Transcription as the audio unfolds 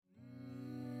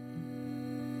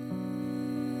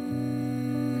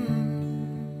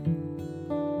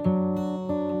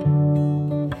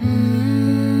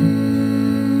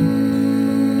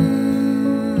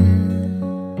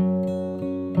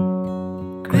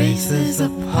grace is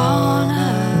upon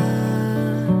us.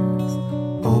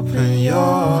 Open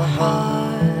your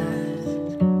heart.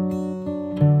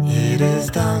 It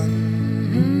is done.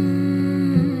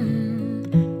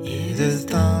 It is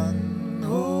done.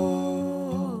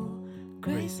 Oh,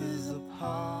 grace is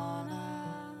upon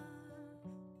us.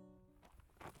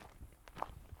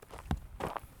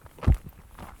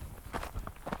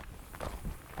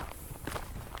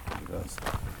 Because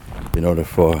in order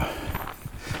for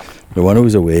the one who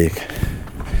is awake,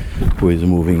 who is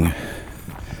moving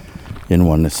in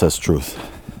oneness as truth,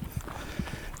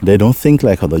 they don't think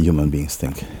like other human beings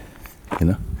think, you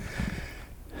know?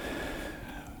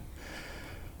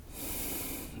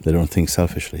 They don't think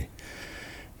selfishly.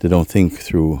 They don't think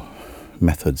through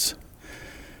methods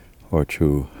or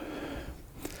through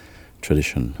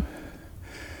tradition.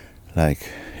 Like,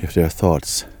 if there are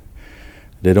thoughts,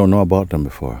 they don't know about them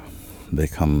before. They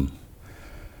come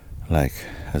like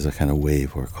as a kind of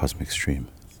wave or a cosmic stream.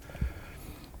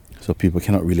 So people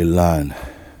cannot really learn.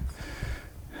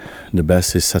 The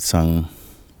best is satsang.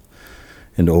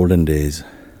 In the olden days,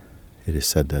 it is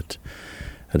said that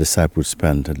a disciple would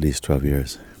spend at least 12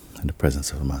 years in the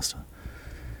presence of a master.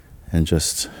 And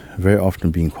just very often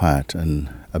being quiet and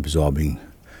absorbing,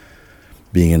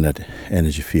 being in that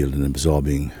energy field and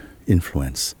absorbing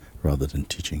influence rather than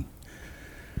teaching.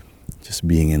 Just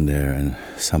being in there and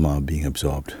somehow being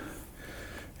absorbed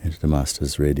into the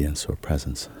master's radiance or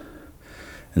presence.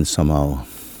 And somehow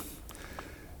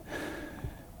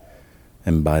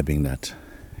imbibing that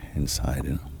inside,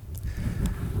 you know.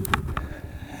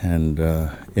 And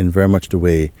in very much the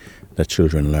way that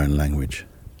children learn language.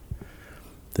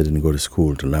 They didn't go to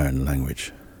school to learn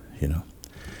language, you know.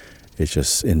 It's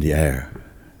just in the air,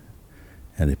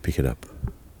 and they pick it up.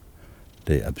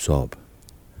 They absorb.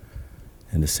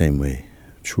 In the same way,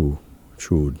 true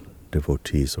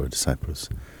devotees or disciples,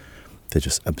 they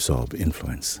just absorb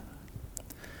influence.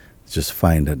 Just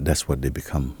find that that's what they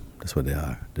become. That's what they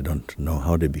are. They don't know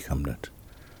how they become that.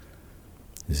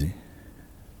 You see?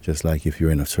 Just like if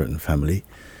you're in a certain family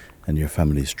and your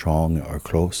family is strong or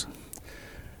close,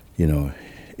 you know,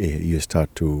 you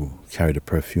start to carry the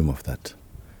perfume of that.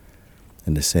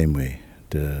 In the same way,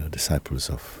 the disciples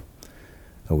of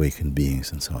awakened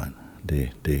beings and so on,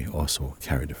 they also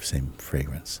carry the same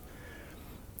fragrance.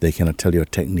 They cannot tell you a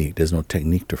technique. There's no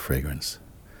technique to fragrance.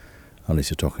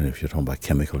 Unless if you're talking about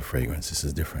chemical fragrance, this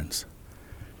is different.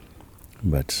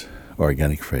 But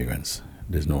organic fragrance,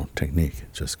 there's no technique.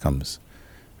 It just comes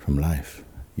from life.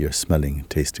 You're smelling,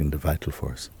 tasting the vital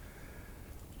force,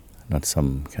 not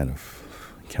some kind of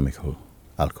chemical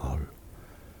alcohol.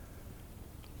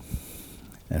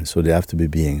 And so they have to be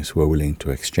beings who are willing to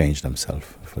exchange themselves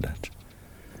for that.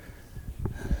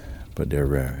 But they're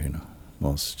rare, you know.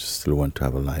 Most just still want to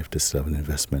have a life. They still have an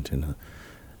investment in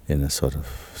a sort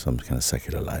of some kind of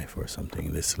secular life or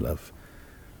something. They still have,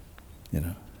 you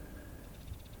know.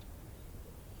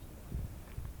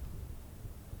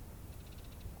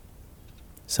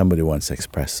 Somebody once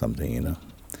expressed something, you know.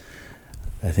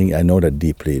 I know that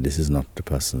deeply this is not the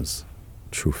person's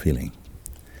true feeling,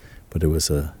 but it was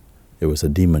a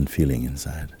demon feeling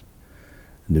inside.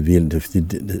 And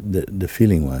the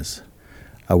feeling was,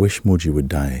 I wish Mooji would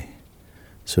die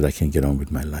so that I can get on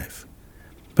with my life.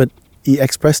 But he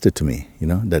expressed it to me, you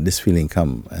know, that this feeling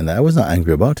come. And I was not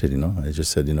angry about it, you know. I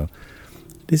just said, you know,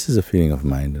 this is a feeling of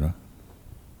mine, you know.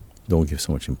 Don't give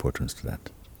so much importance to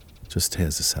that. Just stay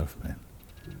as a self, man.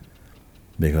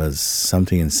 Because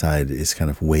something inside is kind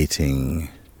of waiting,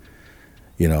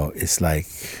 you know, it's like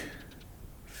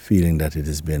feeling that it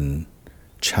has been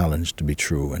challenged to be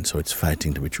true, and so it's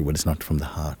fighting to be true, but it's not from the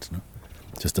heart, you know?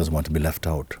 It just doesn't want to be left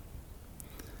out.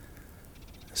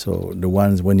 So the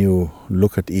ones, when you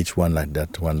look at each one like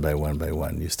that, one by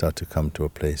one, you start to come to a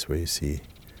place where you see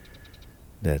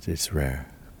that it's rare.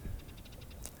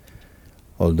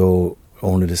 Although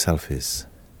only the self is.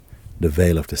 The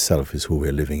veil of the self is who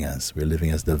we're living as. We're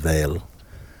living as the veil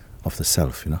of the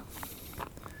self, you know.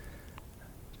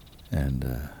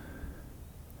 And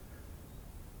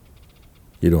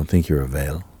you don't think you're a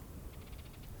veil.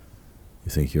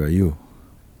 You think you are you.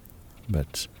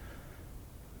 But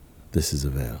this is a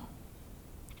veil.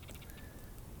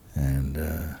 And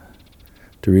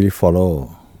to really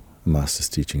follow a master's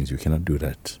teachings, you cannot do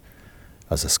that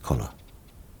as a scholar.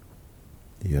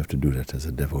 You have to do that as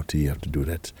a devotee. You have to do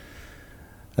that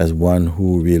as one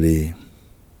who really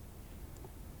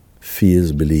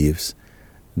feels, believes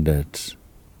that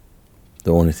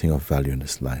the only thing of value in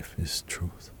this life is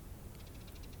truth,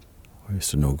 or is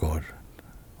to know God,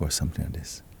 or something like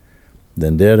this.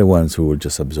 Then they're the ones who will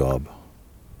just absorb.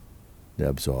 They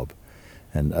absorb.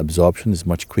 And absorption is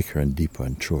much quicker and deeper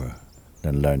and truer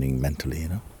than learning mentally,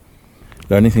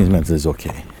 Learning things mentally is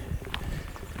okay.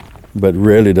 But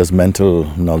rarely does mental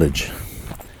knowledge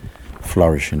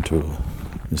flourish into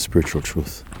spiritual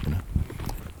truth,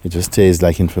 It just stays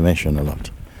like information a lot.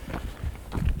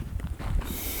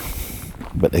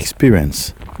 But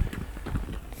experience,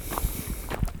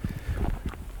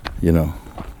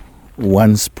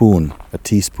 one spoon, a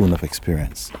teaspoon of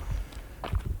experience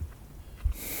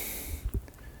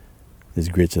is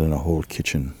greater than a whole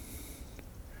kitchen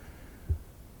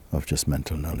of just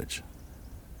mental knowledge.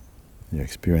 You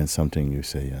experience something, you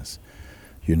say yes.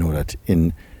 You know that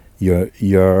in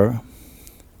your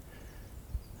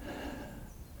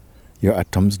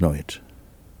atoms know it.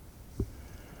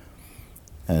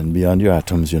 And beyond your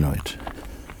atoms, you know it.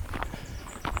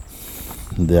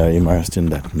 They are immersed in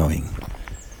that knowing.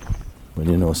 When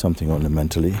you know something only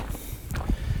mentally,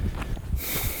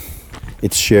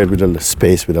 it's shared with a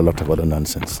space with a lot of other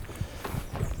nonsense.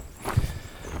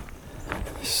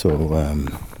 So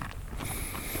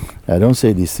I don't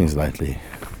say these things lightly,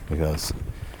 because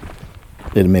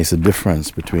it makes a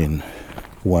difference between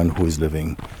one who is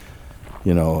living,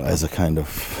 as a kind of,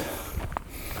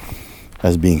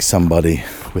 as being somebody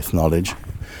with knowledge,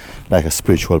 like a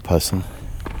spiritual person,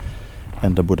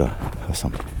 and the Buddha or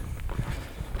something.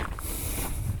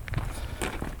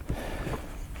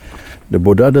 The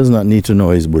Buddha does not need to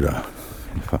know he's Buddha.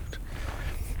 In fact,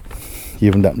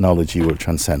 even that knowledge he will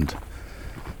transcend.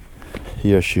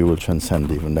 He or she will transcend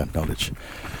even that knowledge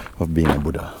of being a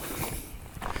Buddha.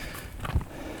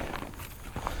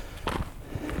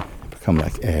 Become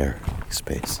like air,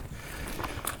 space.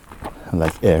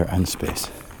 Like air and space.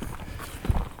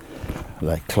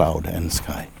 Like cloud and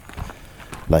sky.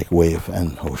 Like wave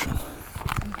and ocean.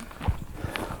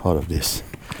 All of this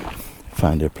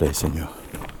find their place in you.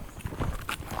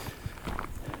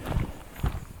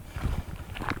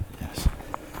 Yes.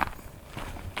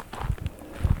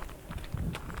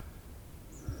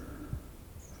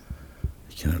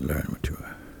 You cannot learn what you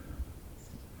are.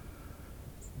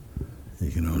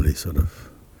 You can only sort of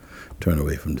turn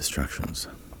away from distractions,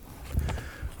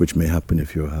 which may happen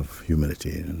if you have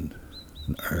humility and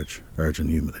urge and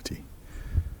humility.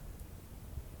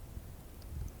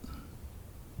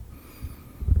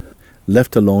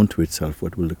 Left alone to itself,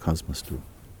 what will the cosmos do?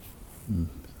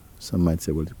 Some might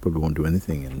say, well, it probably won't do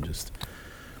anything, and just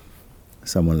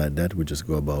someone like that would just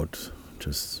go about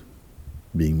just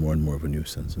being more and more of a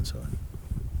nuisance and so on.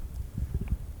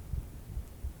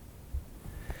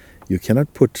 You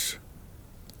cannot put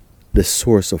the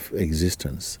source of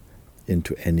existence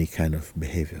into any kind of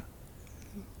behavior.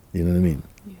 You know what I mean?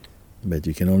 Yeah. But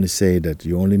you can only say that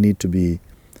you only need to be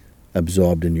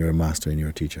absorbed in your master and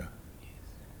your teacher.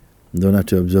 You don't have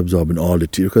to absorb in all the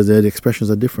teachers, because the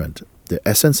expressions are different. The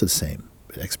essence is the same,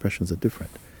 but the expressions are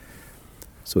different.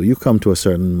 So you come to a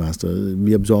certain master,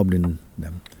 be absorbed in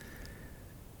them.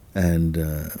 And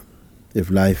if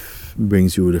life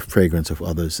brings you the fragrance of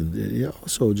others, and you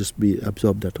also just be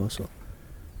absorbed that also.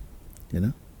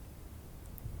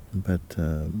 But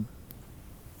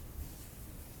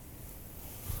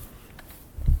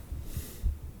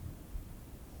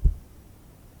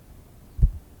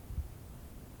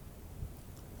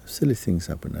silly things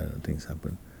happen, things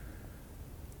happen.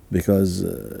 Because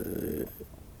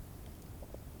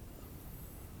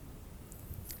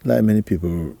like many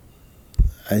people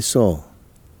I saw,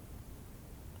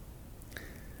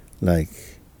 like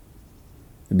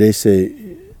they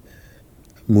say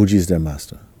Mooji is their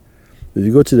master. If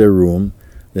you go to their room,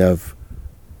 they have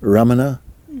Ramana,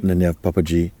 and then they have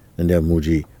Papaji, and they have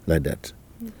Mooji, like that.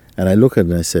 And I look at it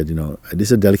and I said, this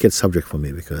is a delicate subject for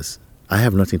me, because I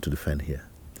have nothing to defend here.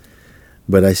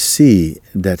 But I see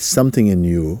that something in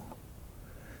you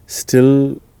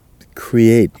still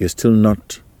create. You're still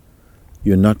not.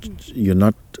 You're not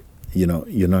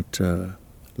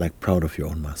like proud of your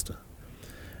own master.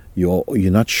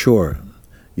 You're not sure.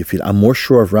 You feel, I'm more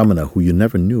sure of Ramana, who you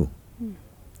never knew.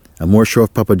 I'm more sure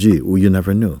of Papaji, who you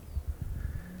never knew.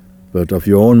 But of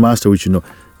your own master, which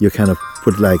you kind of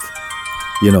put like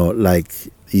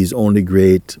he's only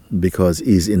great because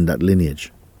he's in that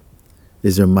lineage.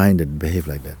 Is your mind that behave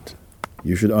like that?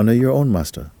 You should honor your own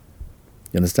master.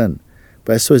 You understand?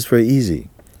 But I saw it's very easy.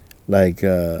 Like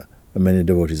many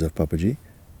devotees of Papaji,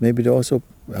 maybe they also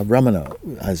have Ramana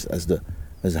as the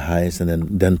highest,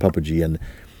 and then Papaji.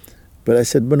 But I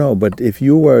said, but no. But if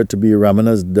you were to be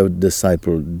Ramana's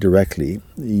disciple directly,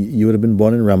 you would have been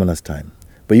born in Ramana's time.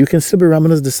 But you can still be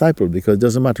Ramana's disciple, because it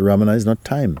doesn't matter. Ramana is not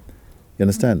time. You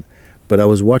understand? But I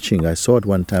was watching. I saw it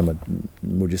one time at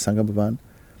Mooji Sangha Bhavan.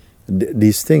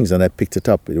 These things, and I picked it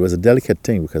up. It was a delicate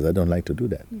thing, because I don't like to do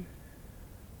that.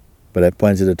 But I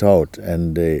pointed it out,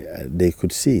 and they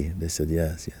could see. They said,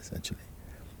 yes, actually.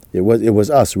 It was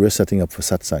us. We were setting up for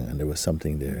satsang, and there was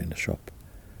something there in the shop.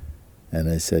 And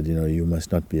I said, you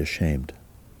must not be ashamed.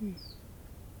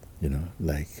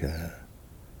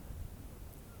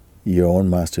 Your own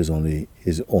master is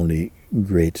only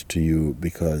great to you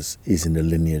because he's in the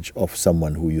lineage of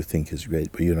someone who you think is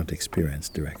great, but you're not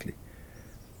experienced directly.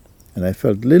 And I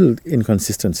felt little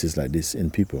inconsistencies like this in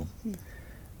people,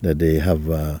 that they have,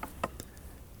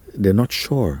 they're not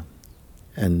sure.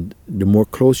 And the more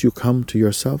close you come to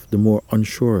yourself, the more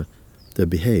unsure they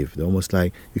behave. They're almost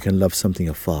like you can love something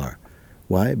afar.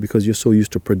 Why? Because you're so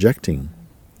used to projecting.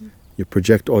 You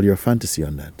project all your fantasy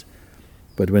on that.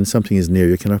 But when something is near,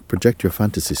 you cannot project your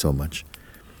fantasy so much.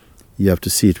 You have to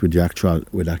see it with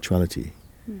actuality.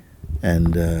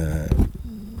 And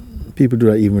people do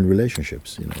that even in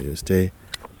relationships.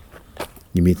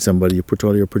 You meet somebody, you put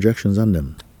all your projections on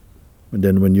them. And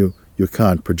then when you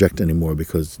can't project anymore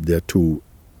because they're too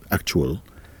actual,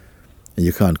 and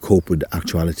you can't cope with the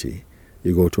actuality,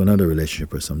 you go to another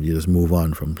relationship or something. You just move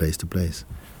on from place to place.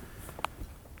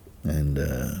 And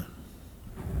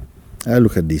I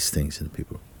look at these things in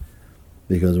people.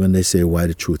 Because when they say why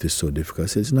the truth is so difficult, I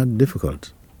say it's not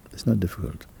difficult. It's not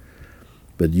difficult.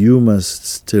 But you must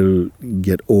still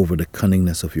get over the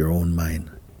cunningness of your own mind.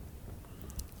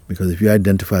 Because if you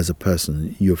identify as a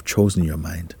person, you have chosen your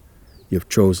mind. You have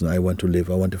chosen, I want to live,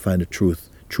 I want to find the truth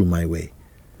through my way.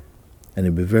 And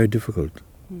it'll be very difficult.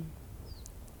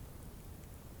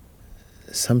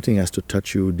 Something has to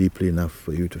touch you deeply enough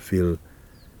for you to feel,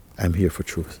 I'm here for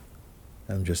truth.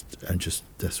 I'm just,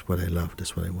 that's what I love,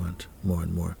 that's what I want, more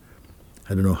and more.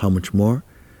 I don't know how much more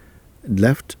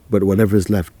left, but whatever is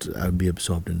left, I'll be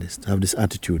absorbed in this. Have this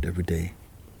attitude every day.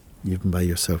 Even by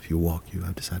yourself, you walk, you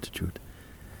have this attitude.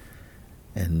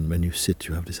 And when you sit,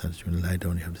 you have this attitude. When you lie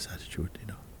down, you have this attitude,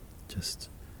 Just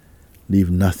leave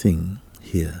nothing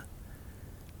here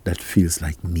that feels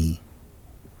like me.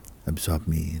 Absorb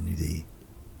me in the,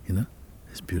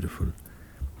 It's beautiful.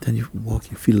 Then you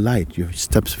walk, you feel light. Your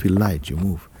steps feel light, you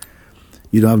move.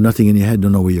 You don't have nothing in your head,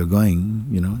 don't know where you're going,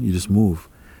 You just move.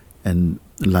 And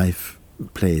life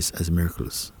plays as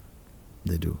miracles.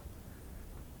 They do.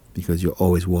 Because you're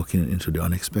always walking into the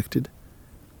unexpected.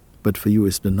 But for you,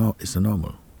 it's the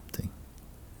normal thing.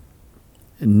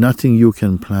 And nothing you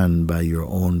can plan by your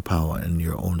own power and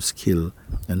your own skill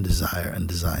and desire and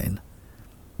design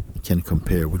can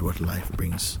compare with what life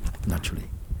brings naturally.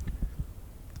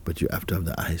 But you have to have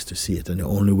the eyes to see it. And the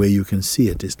only way you can see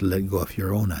it is to let go of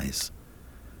your own eyes.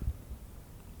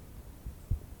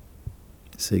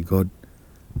 Say, God,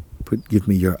 give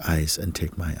me your eyes and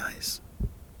take my eyes.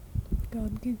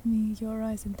 God, give me your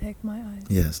eyes and take my eyes.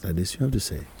 Yes, like this you have to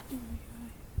say.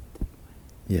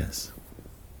 Yes.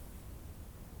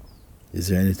 Is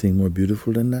there anything more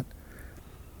beautiful than that?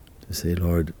 To say,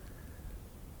 Lord,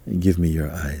 give me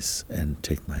your eyes and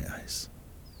take my eyes.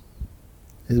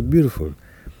 It's beautiful.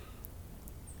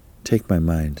 Take my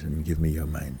mind and give me your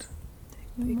mind.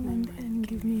 Take my mind and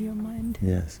give me your mind.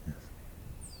 Yes.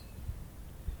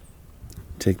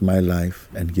 Take my life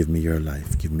and give me your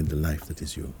life. Give me the life that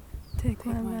is you. Take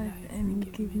my life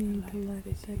and give me the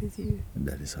life that is you. And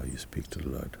that is how you speak to the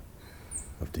Lord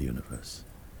of the universe.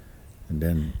 And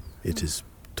then it is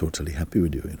totally happy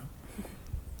with you,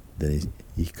 Then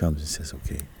he comes and says,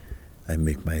 okay, I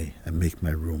make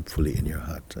my room fully in your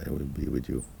heart. I will be with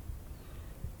you.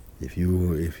 If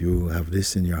you have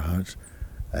this in your heart,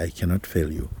 I cannot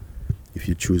fail you. If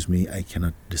you choose me, I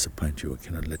cannot disappoint you. I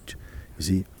cannot let you. You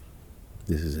see,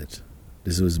 this is it.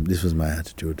 This was my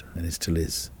attitude, and it still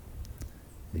is.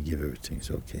 You give everything,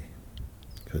 it's okay.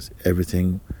 Because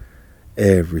everything,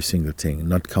 every single thing,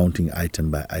 not counting item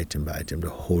by item by item, the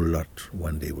whole lot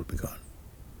one day will be gone.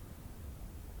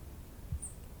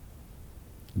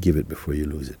 Give it before you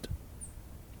lose it.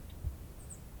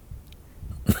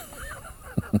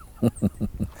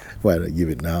 Why not give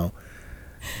it now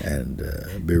and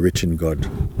be rich in God?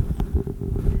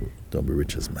 Don't be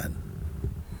rich as man.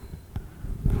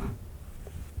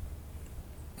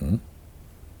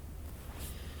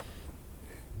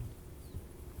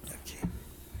 Okay,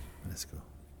 let's go.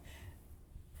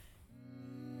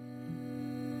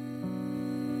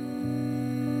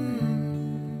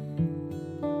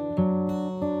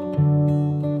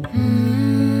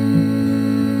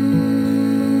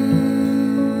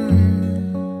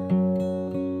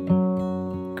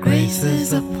 Grace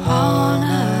is upon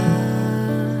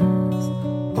us.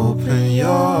 Open your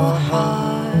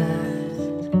heart.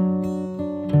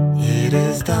 It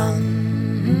is done.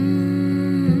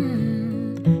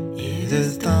 It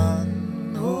is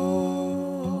done.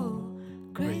 Oh,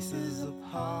 grace is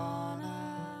upon us.